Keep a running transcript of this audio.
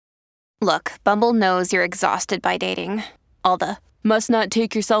Look, Bumble knows you're exhausted by dating. All the must not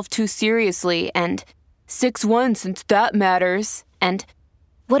take yourself too seriously and 6'1" since that matters. And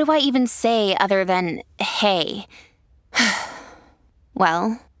what do I even say other than hey?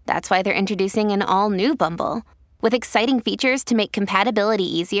 Well, that's why they're introducing an all-new Bumble with exciting features to make compatibility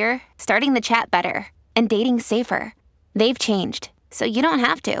easier, starting the chat better, and dating safer. They've changed, so you don't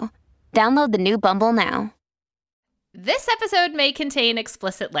have to. Download the new Bumble now. This episode may contain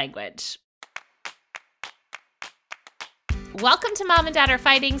explicit language. Welcome to Mom and Dad Are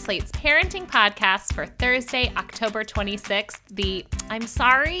Fighting, Slate's parenting podcast for Thursday, October 26th, the I'm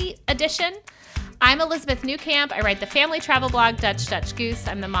Sorry edition. I'm Elizabeth Newcamp. I write the family travel blog Dutch Goose.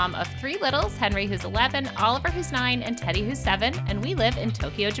 I'm the mom of 3 littles, Henry who's 11, Oliver who's 9, and Teddy who's 7, and we live in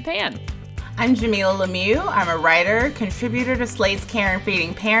Tokyo, Japan. I'm Jamila Lemieux. I'm a writer, contributor to Slate's Care and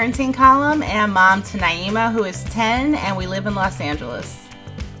Feeding Parenting column, and mom to Naima, who is 10, and we live in Los Angeles.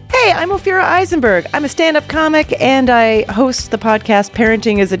 Hey, I'm Ophira Eisenberg. I'm a stand-up comic, and I host the podcast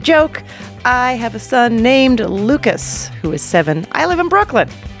Parenting is a Joke. I have a son named Lucas, who is 7. I live in Brooklyn.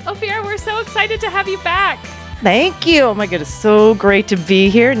 Ophira, we're so excited to have you back. Thank you. Oh my goodness, so great to be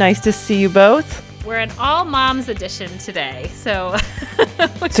here. Nice to see you both. We're an all moms edition today, so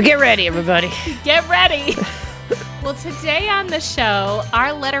get ready, everybody. Get ready. Well, today on the show,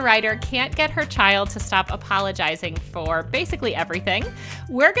 our letter writer can't get her child to stop apologizing for basically everything.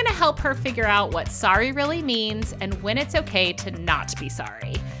 We're going to help her figure out what sorry really means and when it's okay to not be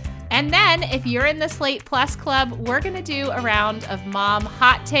sorry. And then, if you're in the Slate Plus Club, we're going to do a round of mom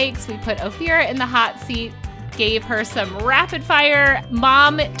hot takes. We put Ophira in the hot seat, gave her some rapid fire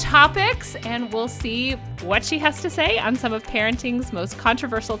mom topics, and we'll see what she has to say on some of parenting's most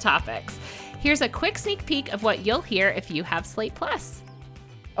controversial topics. Here's a quick sneak peek of what you'll hear if you have Slate Plus.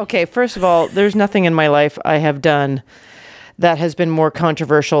 Okay, first of all, there's nothing in my life I have done that has been more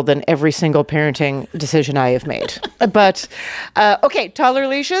controversial than every single parenting decision I have made. But, okay, toddler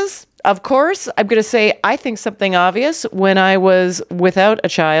leashes. Of course, I'm going to say I think something obvious. When I was without a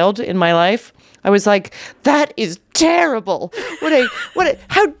child in my life, I was like, that is terrible.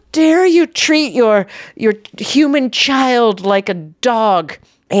 How dare you treat your human child like a dog?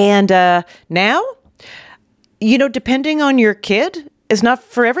 And now, depending on your kid, it's not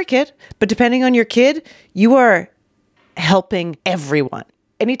for every kid, but depending on your kid, you are helping everyone.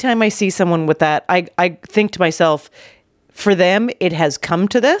 Anytime I see someone with that, I think to myself, for them, it has come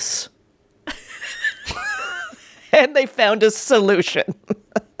to this. And they found a solution.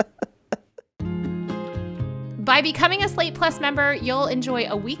 By becoming a Slate Plus member, you'll enjoy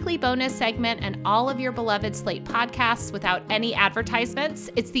a weekly bonus segment and all of your beloved Slate podcasts without any advertisements.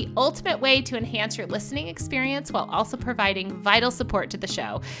 It's the ultimate way to enhance your listening experience while also providing vital support to the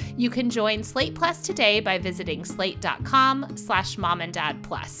show. You can join Slate Plus today by visiting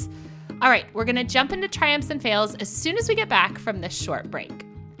slate.com/momanddadplus. All right, we're going to jump into triumphs and fails as soon as we get back from this short break.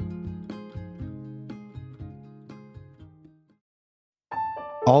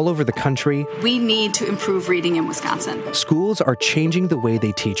 All over the country, we need to improve reading in Wisconsin. Schools are changing the way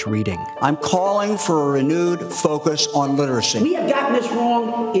they teach reading. I'm calling for a renewed focus on literacy. We have gotten this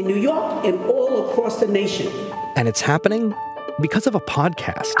wrong in New York and all across the nation. And it's happening because of a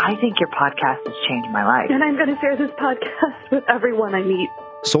podcast. I think your podcast has changed my life. And I'm going to share this podcast with everyone I meet.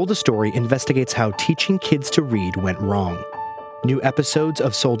 Sold a Story investigates how teaching kids to read went wrong. New episodes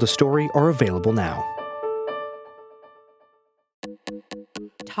of Sold a Story are available now.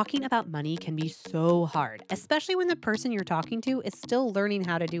 Talking about money can be so hard, especially when the person you're talking to is still learning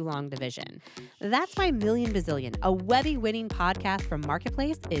how to do long division. That's why Million Bazillion, a Webby-winning podcast from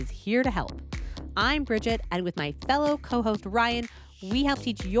Marketplace, is here to help. I'm Bridget, and with my fellow co-host Ryan, we help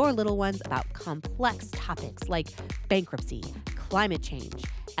teach your little ones about complex topics like bankruptcy, climate change,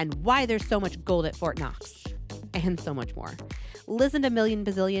 and why there's so much gold at Fort Knox, and so much more. Listen to Million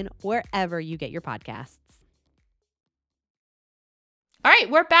Bazillion wherever you get your podcasts. All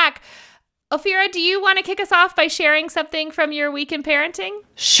right, we're back. Ophira, do you want to kick us off by sharing something from your week in parenting?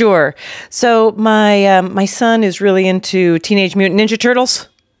 Sure. So my son is really into Teenage Mutant Ninja Turtles.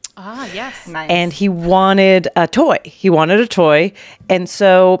 Ah, yes. Nice. And he wanted a toy. And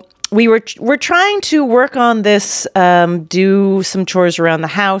so we're trying to work on this, do some chores around the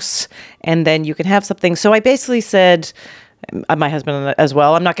house, and then you can have something. So I basically said, my husband as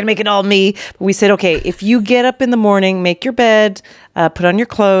well, I'm not going to make it all me. But we said, okay, if you get up in the morning, make your bed, put on your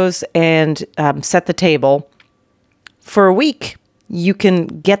clothes, and set the table, for a week, you can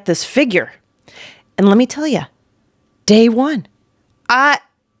get this figure. And let me tell you, day one,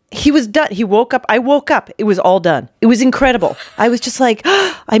 he was done. He woke up. I woke up. It was all done. It was incredible. I was just like,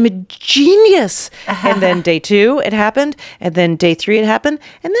 oh, I'm a genius. And then day 2, it happened. And then day 3, it happened.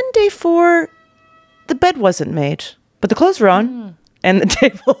 And then day 4, the bed wasn't made, but the clothes were on. And the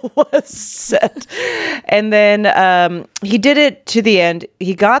table was set. And then he did it to the end.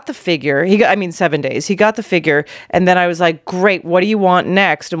 He got the figure. 7 days. He got the figure. And then I was like, great, what do you want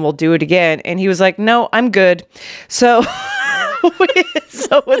next? And we'll do it again. And he was like, no, I'm good. So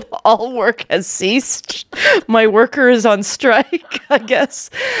with all work has ceased. My worker is on strike, I guess.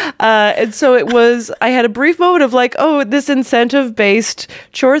 And so I had a brief moment of like, oh, this incentive-based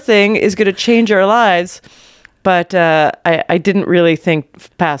chore thing is going to change our lives. But I didn't really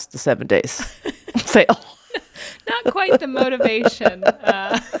think past the 7 days. Fail. Not quite the motivation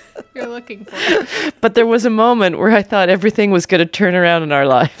you're looking for. But there was a moment where I thought everything was going to turn around in our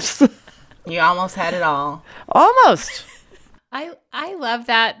lives. You almost had it all. Almost. I love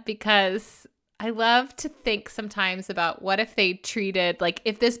that because I love to think sometimes about what if they treated, like,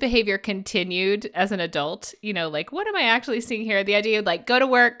 if this behavior continued as an adult, like, what am I actually seeing here? The idea of, like, go to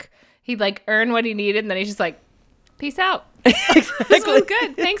work, he'd, like, earn what he needed, and then he's just like, peace out. Exactly. This was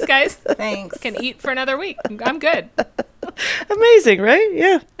good. Thanks, guys. Thanks. Can eat for another week. I'm good. Amazing, right?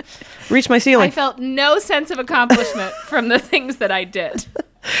 Yeah. Reached my ceiling. I felt no sense of accomplishment from the things that I did.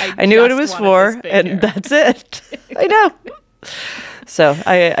 I knew what it was for, and that's it. I know. So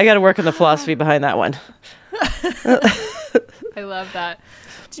I got to work on the philosophy behind that one. I love that.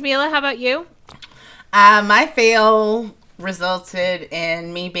 Jamila, how about you? My fail resulted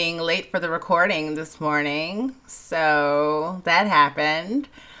in me being late for the recording this morning. So that happened.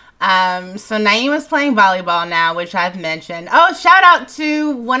 So Naima's playing volleyball now, which I've mentioned. Oh, shout out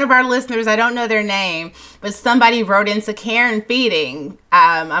to one of our listeners. I don't know their name, but somebody wrote into Karen Feeding.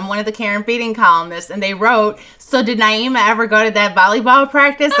 I'm one of the Karen Feeding columnists, and they wrote, so did Naima ever go to that volleyball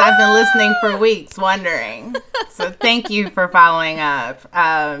practice? I've been listening for weeks, wondering. So thank you for following up.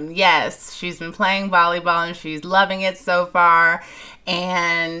 Yes, she's been playing volleyball, and she's loving it so far.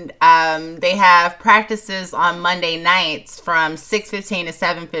 And they have practices on Monday nights from 6:15 to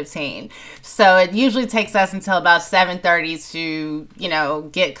 7:15. So it usually takes us until about 7:30 to,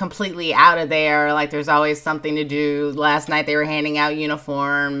 get completely out of there. Like, there's always something to do. Last night they were handing out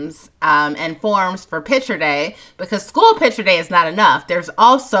uniforms and forms for picture day, because school picture day is not enough. There's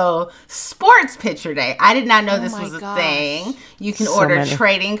also sports picture day. I did not know this was a thing. You can order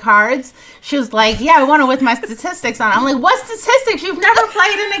trading cards. She was like, yeah, I want it with my statistics on. I'm like, what statistics? You've never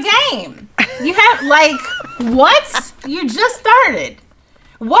played in a game. You have, like, what? You just started.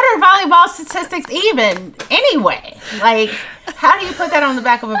 What are volleyball statistics even anyway? Like, how do you put that on the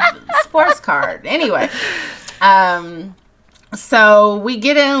back of a sports card? Anyway, so we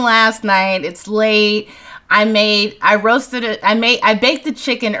get in last night. It's late. I baked the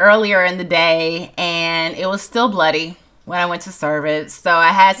chicken earlier in the day, and it was still bloody when I went to serve it. So I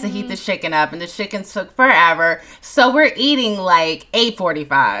had to heat the chicken up, and the chicken took forever. So we're eating like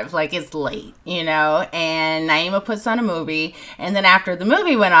 8:45, like it's late, and Naima puts on a movie. And then after the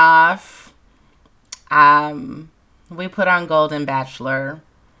movie went off, we put on Golden Bachelor.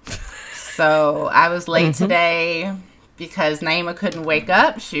 So I was late today because Naima couldn't wake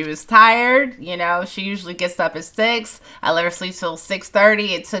up. She was tired. She usually gets up at 6. I let her sleep till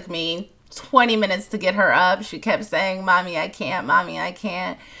 6:30. It took me 20 minutes to get her up. She kept saying, Mommy, I can't. Mommy, I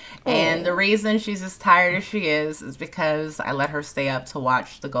can't. And the reason she's as tired as she is because I let her stay up to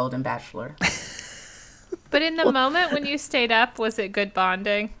watch The Golden Bachelor. But in the moment when you stayed up, was it good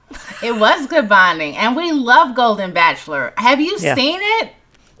bonding? It was good bonding. And we love Golden Bachelor. Have you seen it?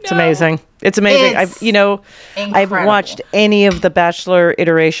 It's amazing. It's amazing. I've watched any of the Bachelor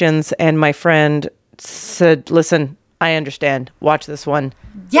iterations, and my friend said, listen, I understand. Watch this one.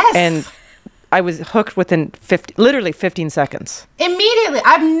 Yes. And I was hooked within literally 15 seconds. Immediately.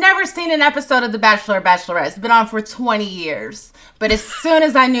 I've never seen an episode of The Bachelor or Bachelorette. It's been on for 20 years. But as soon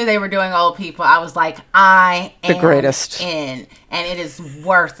as I knew they were doing old people, I was like, I am the greatest in. And it is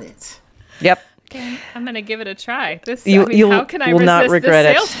worth it. Yep. Okay, I'm going to give it a try. How can I resist this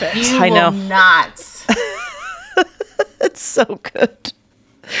sales pitch? You will not. It's so good.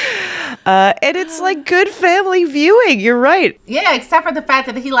 And it's like good family viewing. You're right. Yeah, except for the fact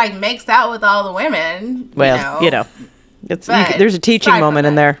that he makes out with all the women. Well, there's a teaching moment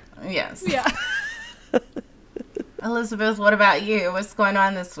in there. Yes. Yeah. Elizabeth, what about you? What's going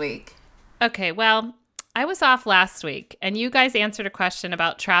on this week? Okay, well, I was off last week, and you guys answered a question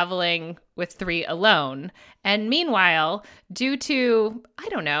about traveling with 3 alone. And meanwhile, due to,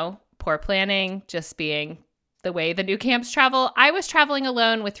 poor planning, just being the way the new camps travel, I was traveling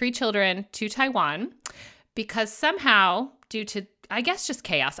alone with 3 children to Taiwan because somehow, due to I guess just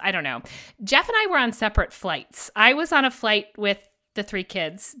chaos. I don't know. Jeff and I were on separate flights. I was on a flight with the 3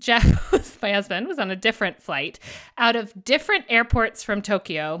 kids. Jeff, my husband, was on a different flight out of different airports from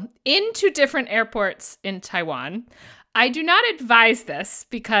Tokyo into different airports in Taiwan. I do not advise this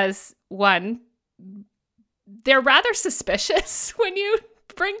because, one, they're rather suspicious when you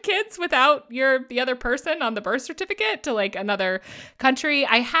bring kids without the other person on the birth certificate to like another country.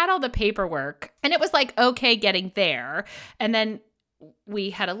 I had all the paperwork and it was like, okay, getting there. And then we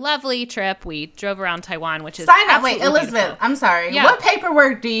had a lovely trip. We drove around Taiwan, which is Wait, Elizabeth, beautiful. I'm sorry. Yeah. What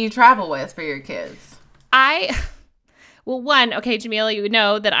paperwork do you travel with for your kids? Well, one, okay, Jamila, you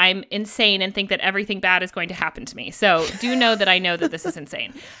know that I'm insane and think that everything bad is going to happen to me. So do know that I know that this is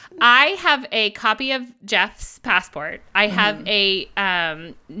insane. I have a copy of Jeff's passport. I have a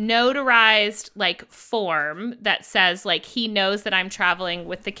notarized like form that says like he knows that I'm traveling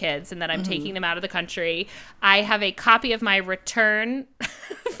with the kids and that I'm taking them out of the country. I have a copy of my return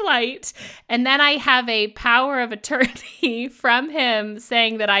flight. And then I have a power of attorney from him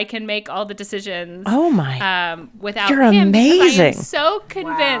saying that I can make all the decisions. Oh my! Without You're him, amazing. I am so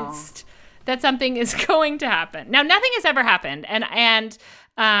convinced that something is going to happen. Now, nothing has ever happened, and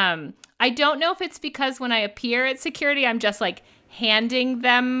I don't know if it's because when I appear at security, I'm just like handing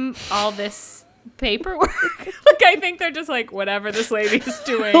them all this paperwork. Like I think they're just like, whatever this lady is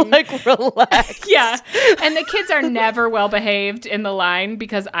doing. Like, relax. Yeah. And the kids are never well behaved in the line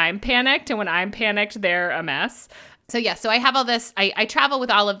because I'm panicked. And when I'm panicked, they're a mess. So yeah, so I have all this, I travel with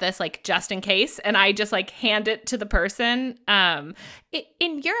all of this like just in case, and I just like hand it to the person. In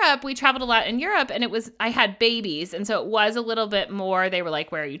Europe, we traveled a lot in Europe, and I had babies, and so it was a little bit more, they were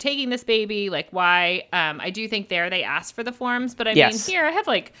like, where are you taking this baby? Like, why? I do think there they asked for the forms, but I mean, here I have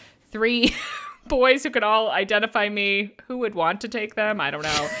like 3 boys who could all identify me. Who would want to take them? I don't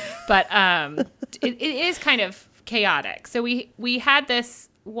know. But it is kind of chaotic. So we had this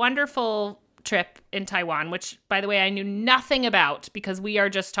wonderful trip in Taiwan, which, by the way, I knew nothing about because we are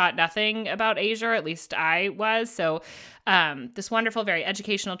just taught nothing about Asia, or at least I was. So this wonderful, very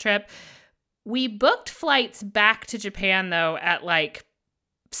educational trip. We booked flights back to Japan, though, at like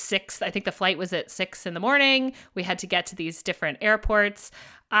 6. I think the flight was at 6 in the morning. We had to get to these different airports.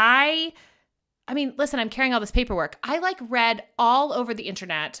 I mean, listen, I'm carrying all this paperwork. I like read all over the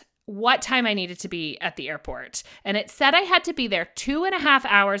internet what time I needed to be at the airport. And it said I had to be there 2.5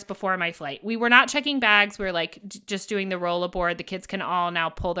 hours before my flight. We were not checking bags. We were like just doing the roll aboard. The kids can all now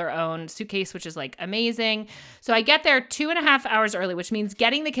pull their own suitcase, which is like amazing. So I get there 2.5 hours early, which means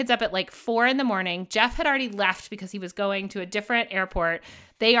getting the kids up at like 4 in the morning. Jeff had already left because he was going to a different airport.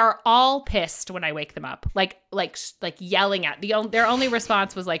 They are all pissed when I wake them up, like yelling at their only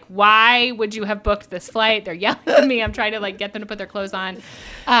response was like, "Why would you have booked this flight?" They're yelling at me. I'm trying to like get them to put their clothes on.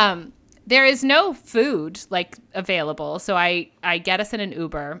 There is no food like available, so I get us in an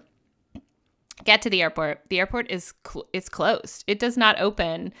Uber. Get to the airport. The airport is closed. It does not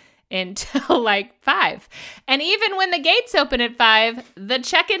open until like 5. And even when the gates open at 5, the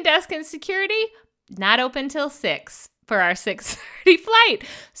check-in desk and security not open till 6. For our 6:30 flight.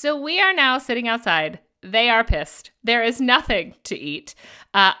 So we are now sitting outside. They are pissed. There is nothing to eat.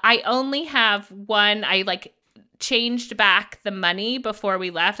 I only have one. I like changed back the money before we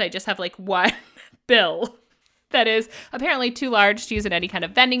left. I just have like one bill that is apparently too large to use in any kind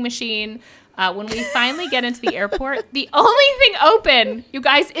of vending machine. When we finally get into the airport, the only thing open, you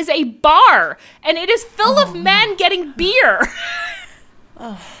guys, is a bar. And it is full of men getting beer.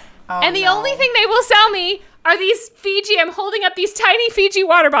 And the only thing they will sell me are these Fiji. I'm holding up these tiny Fiji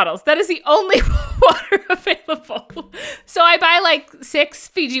water bottles. That is the only water available. So I buy like 6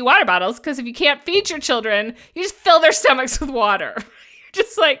 Fiji water bottles because if you can't feed your children, you just fill their stomachs with water. You're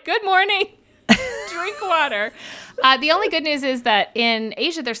just like, good morning, drink water. The only good news is that in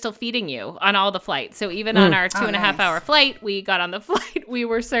Asia, they're still feeding you on all the flights. So even on our 2.5 hour flight, we got on the flight, we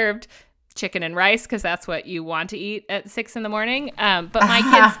were served chicken and rice because that's what you want to eat at 6 in the morning. But my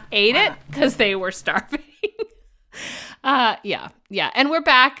kids ate it because they were starving. Yeah. And we're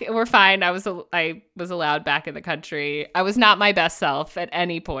back. We're fine. I was allowed back in the country. I was not my best self at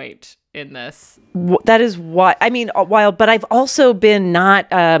any point in this. That is why, I mean, wild, but I've also been not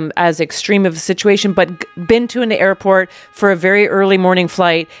as extreme of a situation, but been to an airport for a very early morning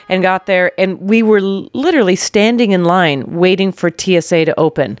flight and got there, and we were literally standing in line waiting for TSA to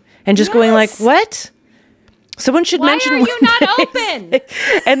open and just going like, what? Someone should mention. Why are you not open?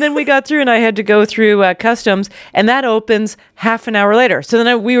 And then we got through, and I had to go through customs, and that opens half an hour later. So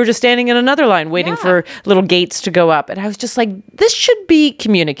then we were just standing in another line waiting for little gates to go up, and I was just like, "This should be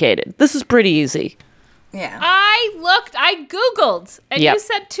communicated. This is pretty easy." Yeah. I Googled, and Yep. you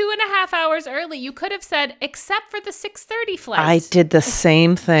said 2.5 hours early. You could have said, except for the 6:30 flight. I did the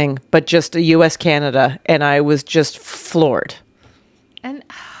same thing, but just a U.S. Canada, and I was just floored. And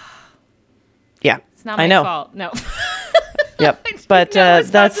Yeah, it's not my fault. No. Yep, but no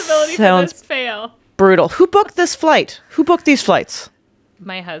that responsibility sounds for this fail. brutal. Who booked this flight? Who booked these flights?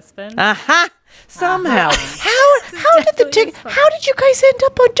 My husband. Aha! Somehow, how did you guys end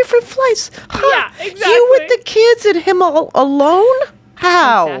up on different flights? Huh? Yeah, exactly. You with the kids and him alone?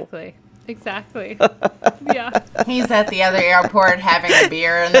 How? Exactly. Yeah. He's at the other airport having a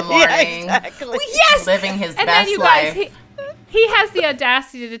beer in the morning. Yeah, exactly. Well, yes. Living his And best then you guys, life. he has the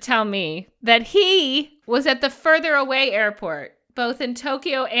audacity to tell me that he was at the further away airport, both in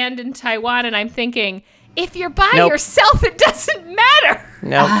Tokyo and in Taiwan. And I'm thinking, if you're by yourself, it doesn't matter.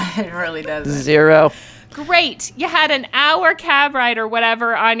 No, It really doesn't. 0. Great. You had an hour cab ride or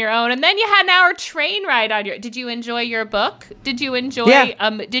whatever on your own, and then you had an hour train ride on your. Did you enjoy your book? Did you enjoy? Yeah.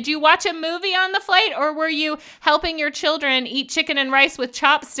 Did you watch a movie on the flight, or were you helping your children eat chicken and rice with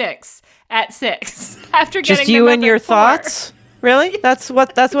chopsticks at 6 after getting Just you them and up your at 4? thoughts? Really? That's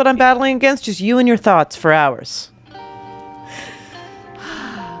what I'm battling against. Just you and your thoughts for hours.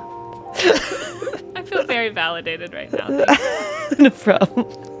 I feel very validated right now. Thank you. No problem.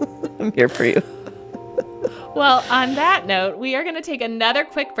 I'm here for you. Well, on that note, we are going to take another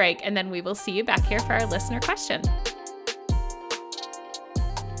quick break, and then we will see you back here for our listener question.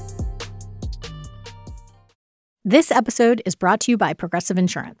 This episode is brought to you by Progressive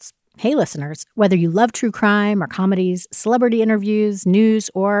Insurance. Hey, listeners, whether you love true crime or comedies, celebrity interviews, news,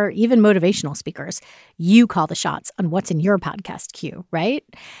 or even motivational speakers, you call the shots on what's in your podcast queue, right?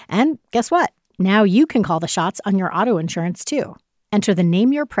 And guess what? Now you can call the shots on your auto insurance, too. Enter the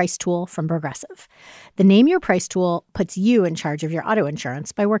Name Your Price tool from Progressive. The Name Your Price tool puts you in charge of your auto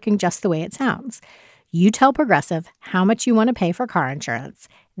insurance by working just the way it sounds. You tell Progressive how much you want to pay for car insurance.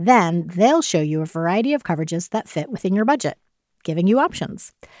 Then they'll show you a variety of coverages that fit within your budget, giving you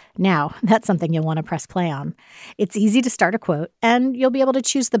options. Now, that's something you'll want to press play on. It's easy to start a quote, and you'll be able to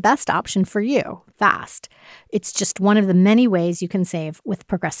choose the best option for you fast. It's just one of the many ways you can save with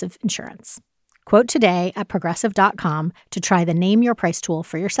Progressive Insurance. Quote today at Progressive.com to try the Name Your Price tool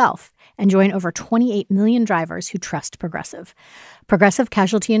for yourself and join over 28 million drivers who trust Progressive. Progressive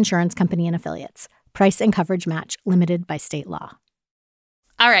Casualty Insurance Company and Affiliates. Price and coverage match limited by state law.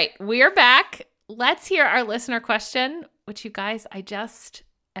 All right, we're back. Let's hear our listener question, which you guys, I just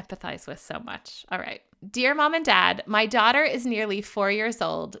empathize with so much. All right. Dear Mom and Dad, my daughter is nearly 4 years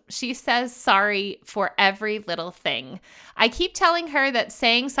old. She says sorry for every little thing. I keep telling her that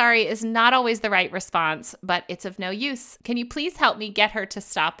saying sorry is not always the right response, but it's of no use. Can you please help me get her to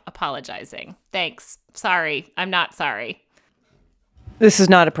stop apologizing? Thanks. Sorry. I'm not sorry. This is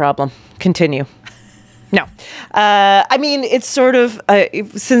not a problem. Continue. No. I mean, it's sort of,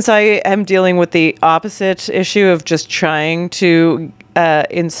 since I am dealing with the opposite issue of just trying to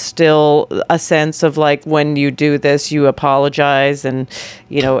instill a sense of like, when you do this, you apologize and,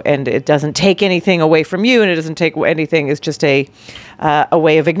 you know, and it doesn't take anything away from you and it doesn't take anything. It's just a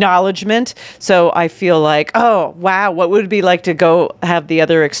way of acknowledgement. So I feel like, oh, wow, what would it be like to go have the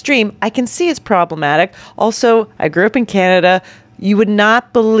other extreme? I can see it's problematic. Also, I grew up in Canada. You would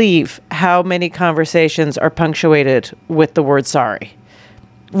not believe how many conversations are punctuated with the word sorry,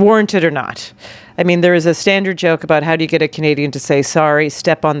 warranted or not. I mean, there is a standard joke about how do you get a Canadian to say sorry,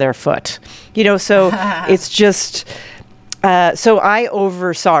 step on their foot. You know, so it's just, so I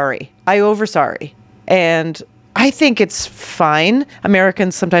over sorry. And I think it's fine.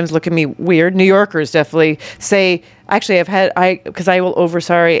 Americans sometimes look at me weird. New Yorkers definitely say, actually, because I will over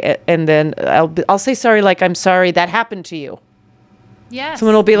sorry and then I'll say sorry like I'm sorry that happened to you. Yes.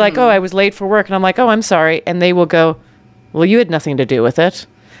 Someone will be like, oh, I was late for work. And I'm like, oh, I'm sorry. And they will go, well, you had nothing to do with it.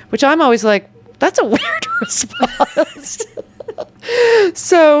 Which I'm always like, that's a weird response.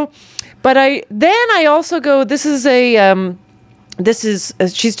 So, but I also go,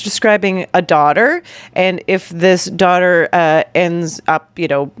 she's describing a daughter. And if this daughter ends up, you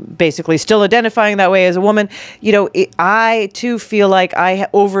know, basically still identifying that way as a woman, you know, I too feel like I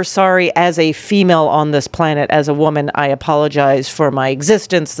over sorry as a female on this planet. As a woman, I apologize for my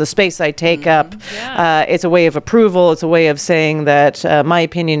existence, the space I take up. Yeah. It's a way of approval. It's a way of saying that my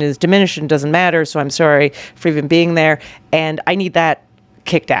opinion is diminished and doesn't matter. So I'm sorry for even being there. And I need that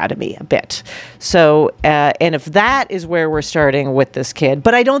kicked out of me a bit. So, and if that is where we're starting with this kid,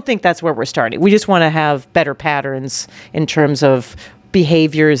 but I don't think that's where we're starting. We just want to have better patterns in terms of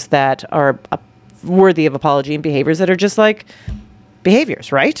behaviors that are worthy of apology and behaviors that are just like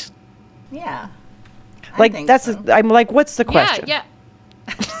behaviors, right? Yeah. Like that's, so. I'm like, what's the question? Yeah.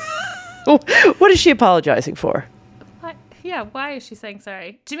 What is she apologizing for? What? Yeah, why is she saying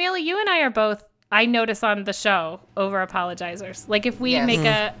sorry? Jamila, you and I are both, I notice on the show, over apologizers. Like if we make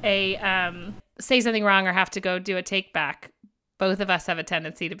a say something wrong or have to go do a take back, both of us have a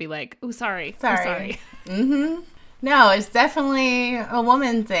tendency to be like, "Oh, sorry. Sorry." Mm-hmm. No, it's definitely a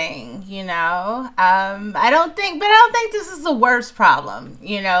woman thing, you know. I don't think this is the worst problem,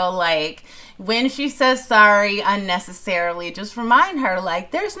 you know. Like when she says sorry unnecessarily, just remind her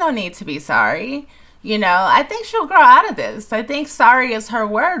like there's no need to be sorry. You know, I think she'll grow out of this. I think sorry is her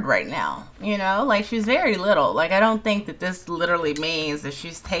word right now. You know, like she's very little. Like I don't think that this literally means that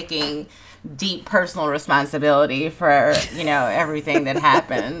she's taking deep personal responsibility for, you know, everything that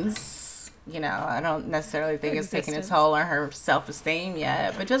happens. You know, I don't necessarily think it's taking a toll on her self-esteem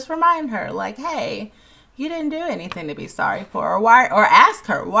yet, but just remind her, like, hey, you didn't do anything to be sorry for, or ask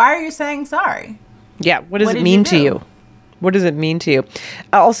her, why are you saying sorry? Yeah, what does it mean to you? What does it mean to you?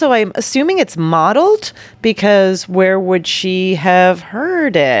 Also, I'm assuming it's modeled because where would she have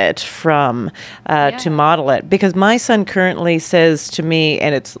heard it from to model it? Because my son currently says to me,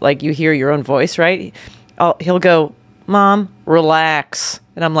 and it's like you hear your own voice, right? He'll go, Mom, relax.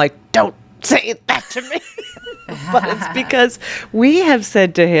 And I'm like, don't say that to me. But it's because we have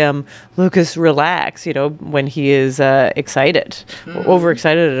said to him, Lucas, relax, you know, when he is excited, or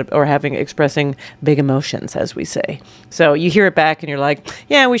overexcited, or expressing big emotions, as we say. So you hear it back and you're like,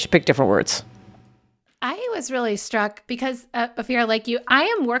 yeah, we should pick different words. I was really struck because, Ophira, like you, I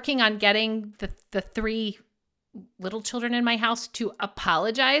am working on getting the three little children in my house to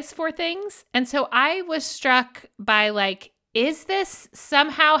apologize for things. And so I was struck by like,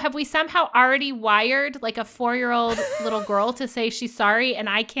 have we somehow already wired like a 4-year-old little girl to say she's sorry, and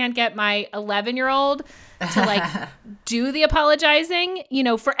I can't get my 11-year-old to like do the apologizing, you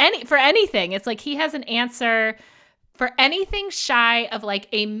know, for anything. It's like he has an answer for anything shy of like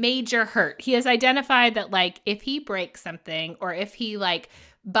a major hurt. He has identified that like if he breaks something or if he like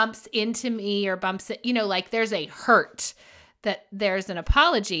bumps into me or bumps it, you know, like there's a hurt, that there's an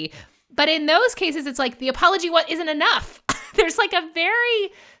apology. But in those cases, it's like the apology isn't enough. There's like a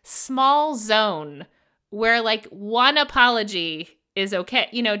very small zone where like one apology is okay,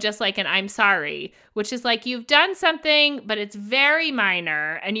 you know, just like an I'm sorry, which is like you've done something, but it's very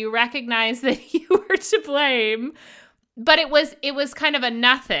minor and you recognize that you were to blame, but it was kind of a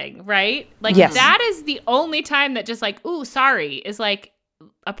nothing, right? Like that is the only time that just like, ooh, sorry is like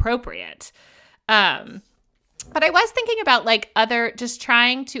appropriate. But I was thinking about like just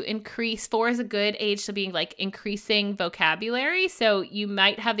trying to increase, 4 is a good age to being like increasing vocabulary. So you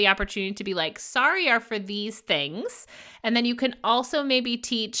might have the opportunity to be like, sorry are for these things. And then you can also maybe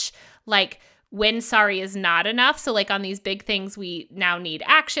teach like when sorry is not enough. So like on these big things, we now need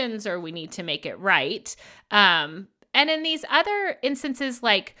actions or we need to make it right. And in these other instances,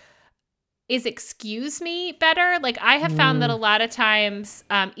 like, is excuse me better? Like I have found that a lot of times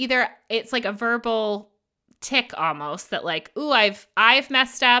either it's like a verbal tick almost that like, ooh, I've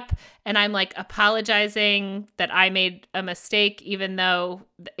messed up and I'm like apologizing that I made a mistake, even though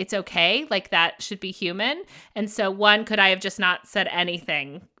it's okay. Like that should be human. And so one, could I have just not said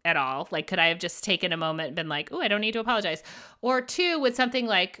anything at all? Like, could I have just taken a moment and been like, ooh, I don't need to apologize? Or 2, with something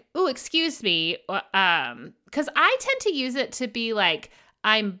like, ooh, excuse me. Because I tend to use it to be like,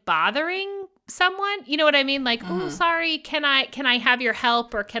 I'm bothering someone. You know what I mean? Like, ooh, sorry, can I have your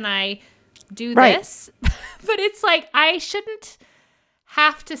help, or can I do this? But it's like I shouldn't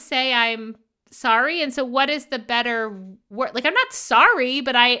have to say I'm sorry. And so what is the better word? Like I'm not sorry,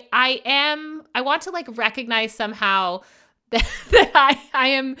 but I want to like recognize somehow that I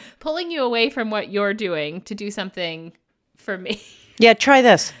am pulling you away from what you're doing to do something for me. Yeah, try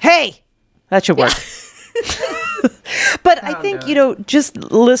this. Hey, that should work. But I think, you know, just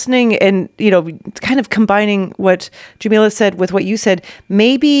listening and, you know, kind of combining what Jamila said with what you said,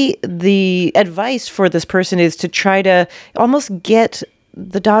 maybe the advice for this person is to try to almost get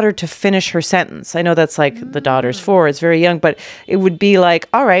the daughter to finish her sentence. I know that's like the daughter's 4, it's very young, but it would be like,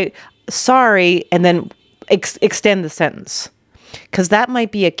 all right, sorry, and then extend the sentence. Because that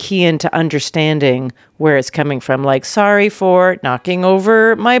might be a key into understanding where it's coming from. Like, sorry for knocking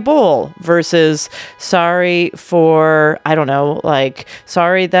over my bowl versus sorry for, I don't know, like,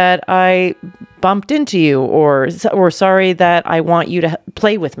 sorry that I bumped into you, or sorry that I want you to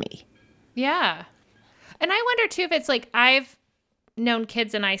play with me. Yeah. And I wonder, too, if it's like I've known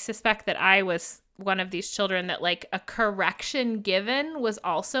kids, and I suspect that I was one of these children, that like a correction given was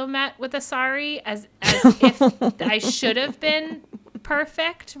also met with a sorry, as if I should have been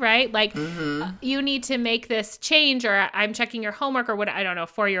perfect, right? Like you need to make this change, or I'm checking your homework, or what, I don't know,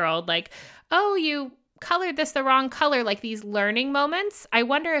 4-year-old, like, oh, you colored this the wrong color, like these learning moments. I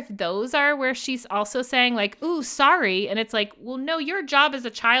wonder if those are where she's also saying like, ooh, sorry. And it's like, well, no, your job as a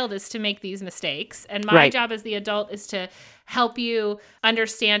child is to make these mistakes. And my job as the adult is to help you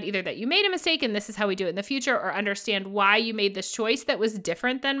understand either that you made a mistake and this is how we do it in the future, or understand why you made this choice that was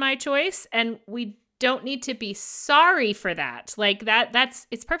different than my choice. And we don't need to be sorry for that. Like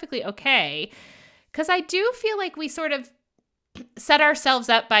it's perfectly okay. Because I do feel like we sort of set ourselves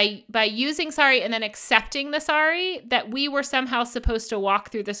up by using sorry and then accepting the sorry, that we were somehow supposed to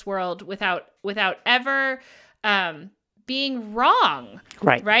walk through this world without ever being wrong.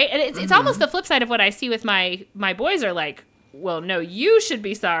 Right. And it's almost the flip side of what I see with my boys are like, well, no, you should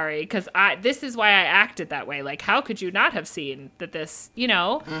be sorry because this is why I acted that way. Like, how could you not have seen that this,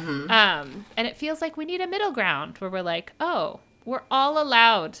 and it feels like we need a middle ground where we're like, oh, we're all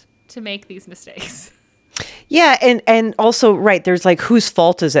allowed to make these mistakes. Yeah, and also, right, there's like, whose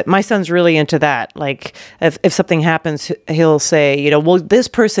fault is it? My son's really into that. Like, if something happens, he'll say, well, this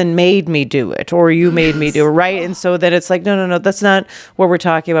person made me do it, or you made me do it, right? And so then it's like, no, that's not what we're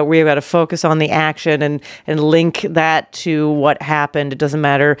talking about. We've got to focus on the action and link that to what happened. It doesn't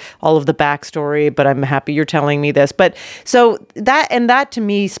matter all of the backstory, but I'm happy you're telling me this. But so that to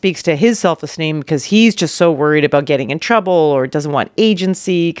me speaks to his self-esteem, because he's just so worried about getting in trouble or doesn't want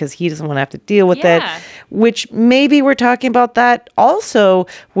agency because he doesn't want to have to deal with it, which maybe we're talking about that also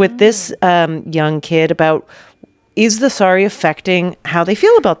with this young kid about, is the sorry affecting how they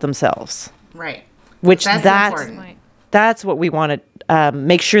feel about themselves? Right. Which important. That's what we want to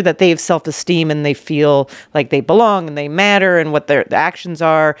make sure, that they have self-esteem and they feel like they belong and they matter, and what their actions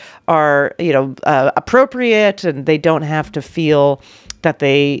are appropriate, and they don't have to feel that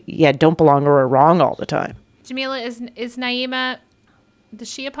they don't belong or are wrong all the time. Jamila, is Naima, does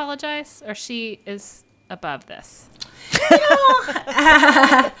she apologize, or she is above this?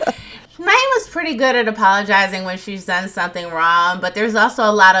 Naima's pretty good at apologizing when she's done something wrong, but there's also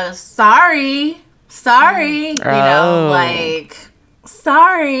a lot of sorry, sorry, it drives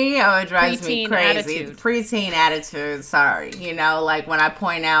me crazy. Preteen attitude, sorry. Like when I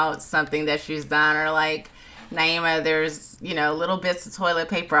point out something that she's done, or like, Naima, there's, little bits of toilet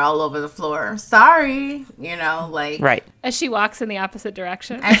paper all over the floor. Sorry, like. Right. As she walks in the opposite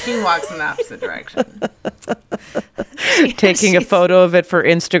direction. Taking a photo of it for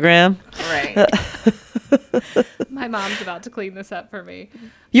Instagram. Right. My mom's about to clean this up for me.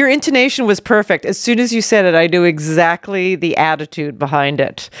 Your intonation was perfect. As soon as you said it, I knew exactly the attitude behind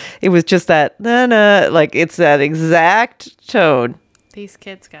it. It was just that, like it's that exact tone. These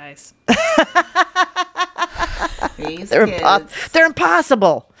kids, guys. They're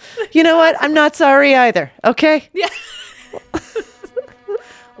impossible. You know what? I'm not sorry either. Okay? Yeah.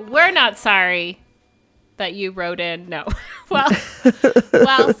 We're not sorry that you wrote in. No. Well,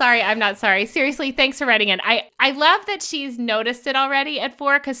 sorry, I'm not sorry. Seriously, thanks for writing in. I love that she's noticed it already at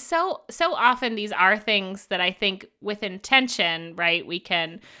 4, because so often these are things that I think with intention, right, we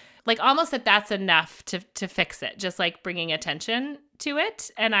can, like, almost that's enough to fix it, just like bringing attention to it.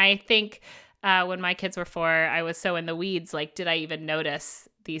 And I think when my kids were 4, I was so in the weeds, like, did I even notice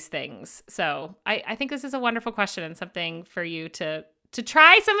these things? So I think this is a wonderful question, and something for you to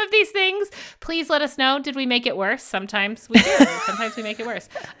try some of these things. Please let us know. Did we make it worse? Sometimes we do. Sometimes we make it worse.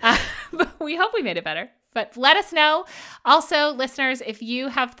 But we hope we made it better. But let us know. Also, listeners, if you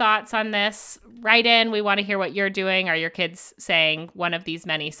have thoughts on this, write in. We want to hear what you're doing. Are your kids saying one of these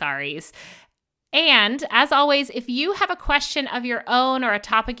many sorries? And as always, if you have a question of your own or a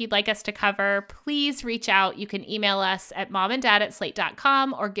topic you'd like us to cover, please reach out. You can email us at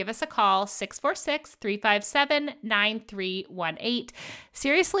momanddad@slate.com or give us a call, 646-357-9318.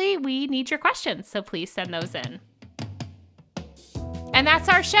 Seriously, we need your questions, so please send those in. And that's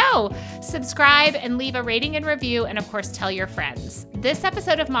our show. Subscribe and leave a rating and review, and of course, tell your friends. This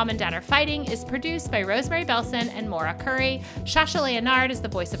episode of Mom and Dad Are Fighting is produced by Rosemary Belson and Maura Curry. Shasha Leonard is the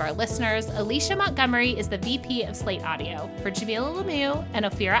voice of our listeners. Alicia Montgomery is the VP of Slate Audio. For Jamila Lemieux and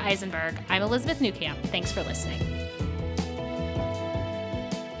Ophira Eisenberg, I'm Elizabeth Newcamp. Thanks for listening.